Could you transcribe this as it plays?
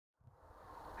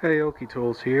Hey,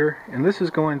 OkieTools here, and this is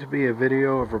going to be a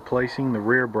video of replacing the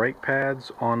rear brake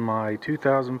pads on my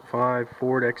 2005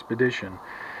 Ford Expedition.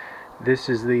 This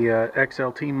is the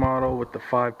XLT model with the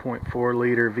 5.4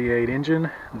 liter V8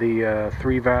 engine, the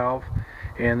 3-valve,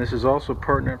 and this is also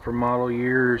pertinent for model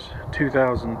years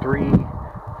 2003,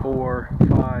 4,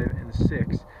 5, and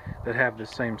 6 that have the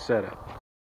same setup.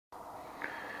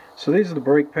 So these are the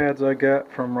brake pads I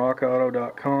got from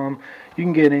rockauto.com. You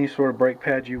can get any sort of brake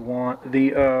pads you want.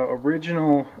 The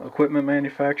original equipment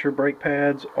manufacturer brake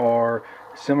pads are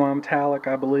semi-metallic,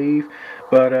 I believe,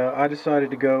 but I decided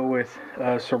to go with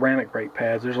ceramic brake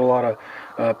pads. There's a lot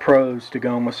of pros to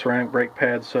going with ceramic brake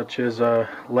pads, such as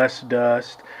less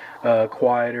dust,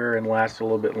 quieter, and last a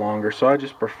little bit longer. So I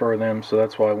just prefer them, so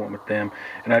that's why I went with them.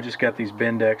 And I just got these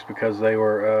Bendex because they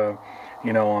were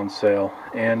on sale.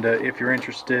 And if you're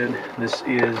interested, this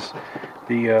is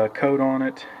the code on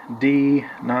it,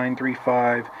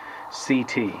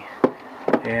 D935CT,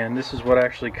 and this is what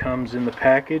actually comes in the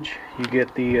package. You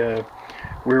get the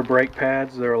rear brake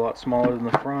pads. They're a lot smaller than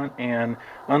the front, and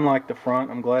unlike the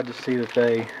front, I'm glad to see that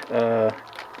they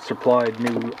supplied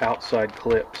new outside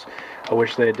clips. I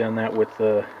wish they had done that with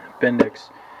the Bendex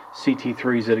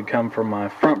CT3s that had come from my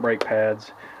front brake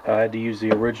pads. I had to use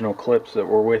the original clips that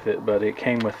were with it, but it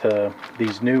came with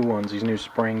these new ones, these new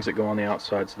springs that go on the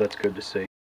outside, so that's good to see.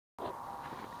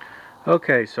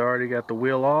 Okay, so I already got the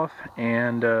wheel off,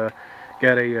 and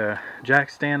got a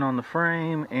jack stand on the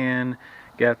frame, and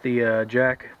got the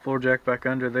floor jack back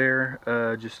under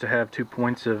there just to have 2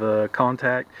 points of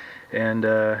contact, and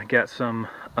got some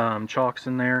chocks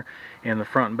in there in the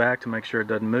front and back to make sure it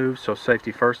doesn't move, so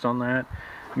safety first on that.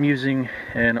 I'm using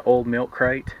an old milk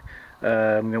crate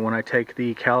when I take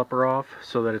the caliper off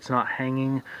so that it's not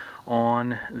hanging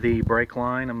on the brake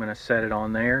line. I'm going to set it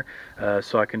on there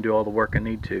so I can do all the work I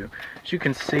need to. As you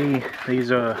can see,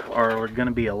 these are going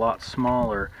to be a lot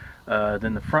smaller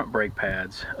than the front brake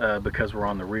pads because we're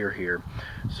on the rear here.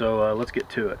 So let's get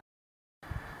to it.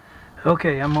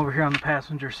 Okay, I'm over here on the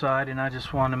passenger side, and I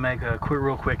just want to make a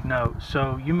real quick note.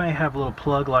 So you may have a little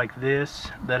plug like this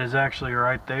that is actually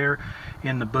right there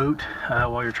in the boot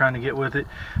while you're trying to get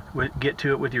to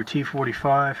it with your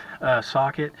T45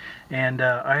 socket. And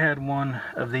I had one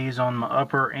of these on my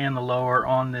upper and the lower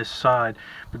on this side,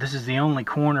 but this is the only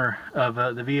corner of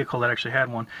the vehicle that actually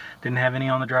had one. Didn't have any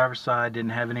on the driver's side,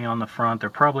 didn't have any on the front.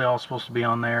 They're probably all supposed to be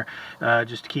on there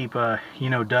just to keep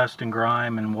dust and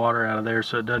grime and water out of there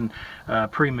so it doesn't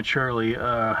prematurely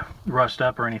rust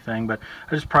up or anything. But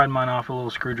I just pried mine off with a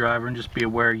little screwdriver, and just be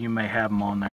aware you may have them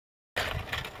on there.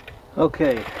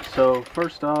 Okay, so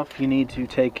first off, you need to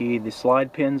take the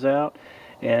slide pins out,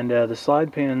 and the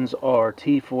slide pins are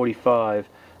T45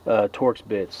 Torx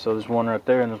bits. So there's one right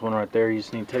there and there's one right there. You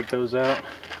just need to take those out.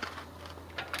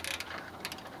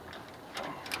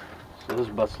 So this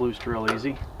busts loose real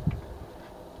easy.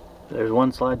 There's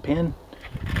one slide pin.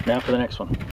 Now for the next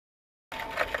one.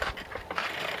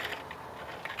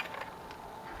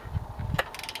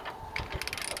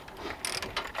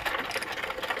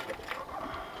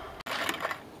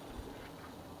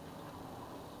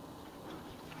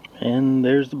 And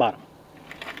there's the bottom.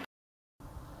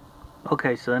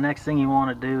 Okay, so the next thing you want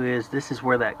to do is, this is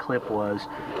where that clip was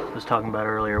I was talking about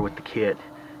earlier with the kit.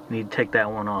 You need to take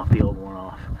that one off, the old one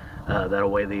off. That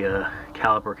way the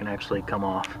caliper can actually come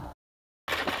off.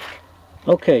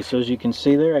 Okay, so as you can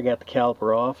see there, I got the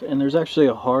caliper off, and there's actually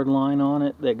a hard line on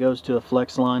it that goes to a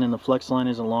flex line, and the flex line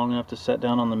isn't long enough to set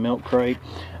down on the milk crate,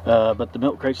 but the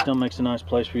milk crate still makes a nice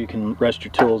place where you can rest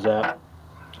your tools at.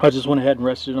 I just went ahead and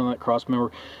rested on that cross member.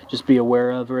 Just be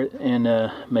aware of it,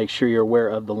 and make sure you're aware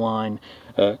of the line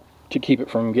to keep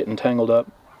it from getting tangled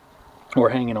up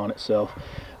or hanging on itself.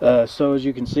 So as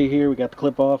you can see here, we got the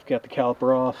clip off, got the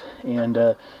caliper off, and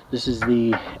this is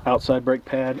the outside brake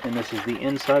pad, and this is the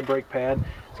inside brake pad.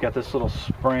 It's got this little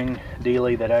spring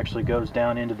dealie that actually goes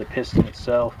down into the piston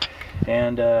itself.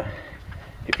 And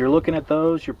if you're looking at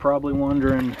those, you're probably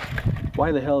wondering,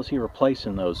 why the hell is he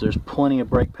replacing those? There's plenty of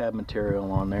brake pad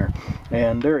material on there,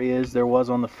 and there was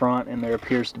on the front, and there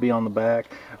appears to be on the back.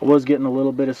 I was getting a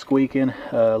little bit of squeaking,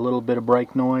 a little bit of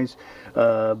brake noise,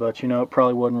 but it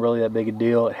probably wasn't really that big a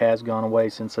deal. It has gone away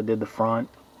since I did the front.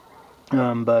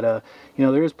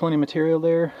 There is plenty of material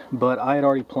there, but I had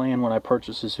already planned when I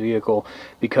purchased this vehicle,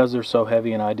 because they're so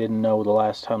heavy and I didn't know the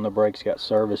last time the brakes got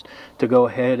serviced, to go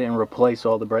ahead and replace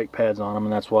all the brake pads on them,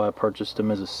 and that's why I purchased them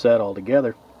as a set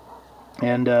altogether.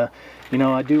 And you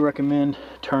know, I do recommend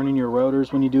turning your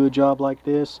rotors when you do a job like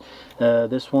this.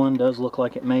 This one does look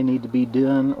like it may need to be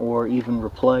done or even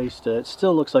replaced. It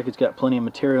still looks like it's got plenty of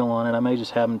material on it. I may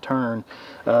just have them turn.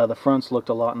 The fronts looked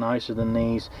a lot nicer than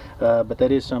these, but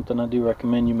that is something I do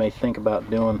recommend you may think about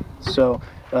doing. So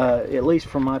at least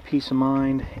for my peace of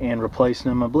mind, and replacing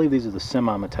them, I believe these are the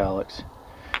semi-metallics.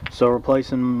 So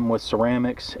replacing them with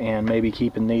ceramics and maybe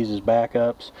keeping these as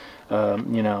backups.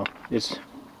 You know,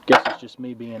 guess it's just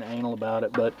me being anal about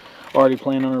it, but already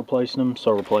planning on replacing them,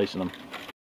 so replacing them.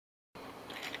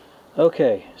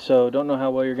 Okay, so don't know how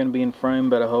well you're going to be in frame,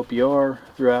 but I hope you are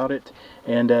throughout it.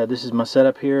 And this is my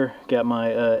setup here. Got my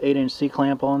 8-inch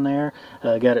C-clamp on there.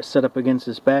 Got it set up against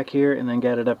this back here, and then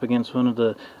got it up against one of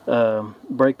the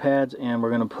brake pads, and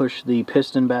we're going to push the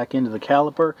piston back into the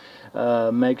caliper.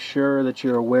 Make sure that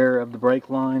you're aware of the brake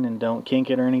line and don't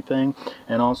kink it or anything.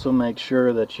 And also make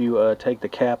sure that you take the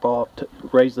cap off,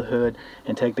 raise the hood,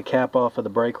 and take the cap off of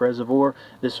the brake reservoir.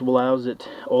 This allows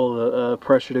all the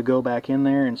pressure to go back in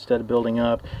there instead of building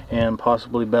up and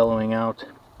possibly bellowing out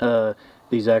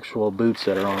these actual boots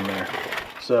that are on there.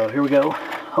 So here we go.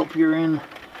 Hope you're in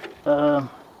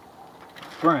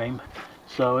frame.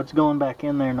 So it's going back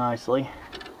in there nicely.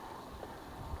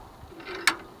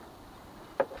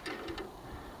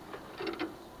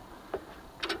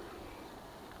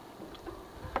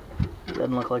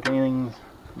 Doesn't look like anything's,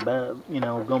 you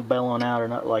know, going bellowing out or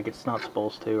not, like it's not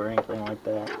supposed to or anything like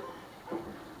that.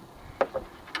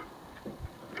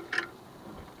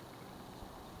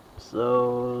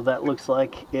 So that looks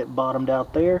like it bottomed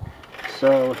out there.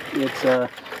 So it's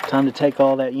time to take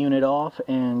all that unit off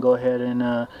and go ahead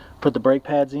and put the brake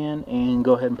pads in and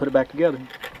go ahead and put it back together.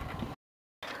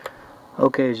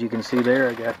 Okay, as you can see there,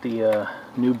 I got the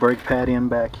new brake pad in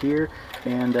back here.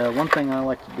 And one thing I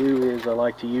like to do is I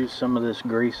like to use some of this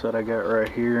grease that I got right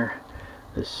here,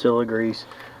 this Siligrease,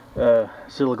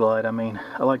 Siliglide I mean.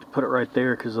 I like to put it right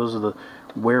there because those are the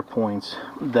wear points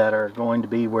that are going to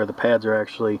be where the pads are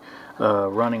actually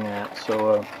running at.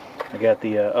 So I got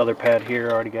the other pad here,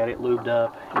 already got it lubed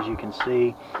up, as you can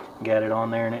see. Got it on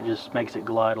there, and it just makes it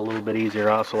glide a little bit easier.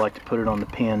 I also like to put it on the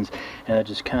pins, and it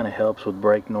just kind of helps with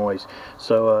brake noise.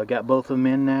 So got both of them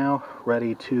in now,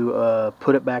 ready to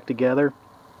put it back together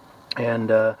and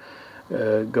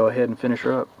go ahead and finish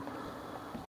her up.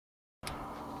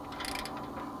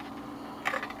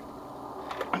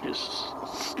 I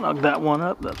just snug that one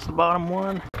up. That's the bottom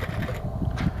one.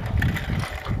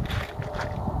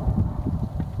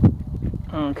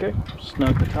 Okay,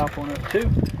 snug the top one up too.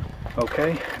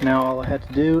 Okay, now all I have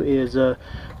to do is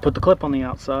put the clip on the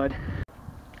outside.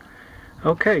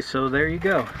 Okay, so there you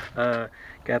go.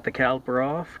 Got the caliper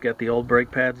off, got the old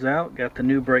brake pads out, got the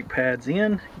new brake pads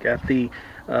in, got the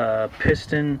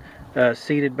piston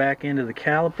seated back into the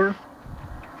caliper,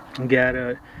 got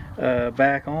it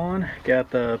back on, got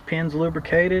the pins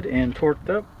lubricated and torqued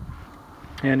up.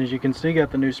 And as you can see,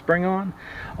 got the new spring on.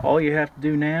 All you have to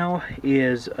do now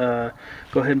is go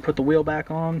ahead and put the wheel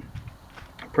back on,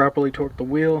 properly torque the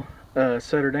wheel,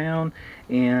 set her down,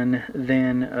 and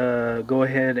then go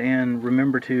ahead and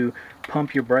remember to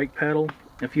pump your brake pedal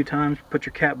a few times. Put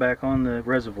your cap back on the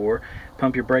reservoir,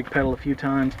 pump your brake pedal a few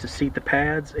times to seat the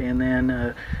pads, and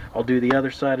then I'll do the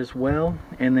other side as well.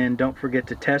 And then don't forget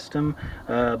to test them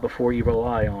before you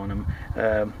rely on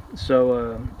them.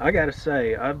 So I gotta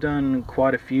say, I've done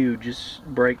quite a few just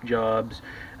brake jobs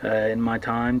in my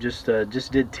time. Just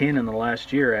did 10 in the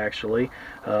last year actually,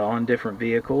 on different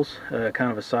vehicles,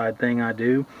 kind of a side thing I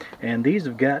do. And these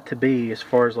have got to be, as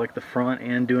far as like the front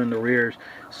and doing the rears,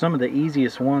 some of the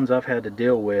easiest ones I've had to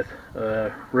deal with,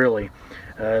 really.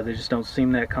 They just don't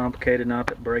seem that complicated. Not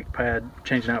that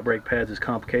changing out brake pads is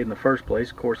complicated in the first place.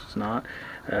 Of course it's not.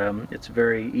 It's a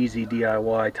very easy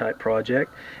DIY type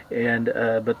project, and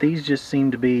but these just seem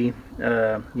to be,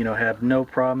 you know, have no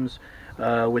problems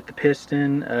with the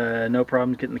piston, no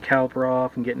problems getting the caliper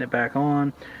off and getting it back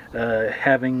on.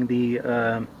 Having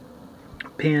the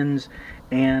pins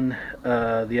and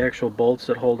the actual bolts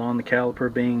that hold on the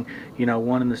caliper being, you know,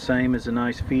 one and the same is a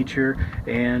nice feature.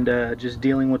 And just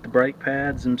dealing with the brake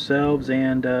pads themselves,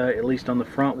 and at least on the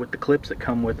front with the clips that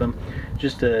come with them,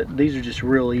 just these are just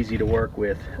real easy to work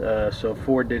with. So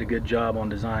Ford did a good job on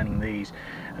designing these,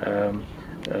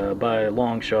 by a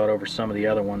long shot over some of the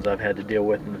other ones I've had to deal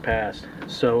with in the past.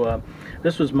 So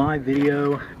this was my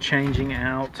video changing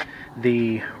out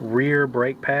the rear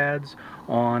brake pads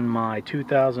on my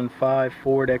 2005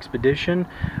 Ford Expedition.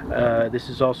 This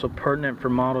is also pertinent for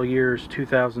model years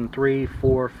 2003,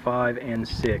 4, 5, and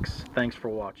 6. Thanks for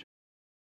watching.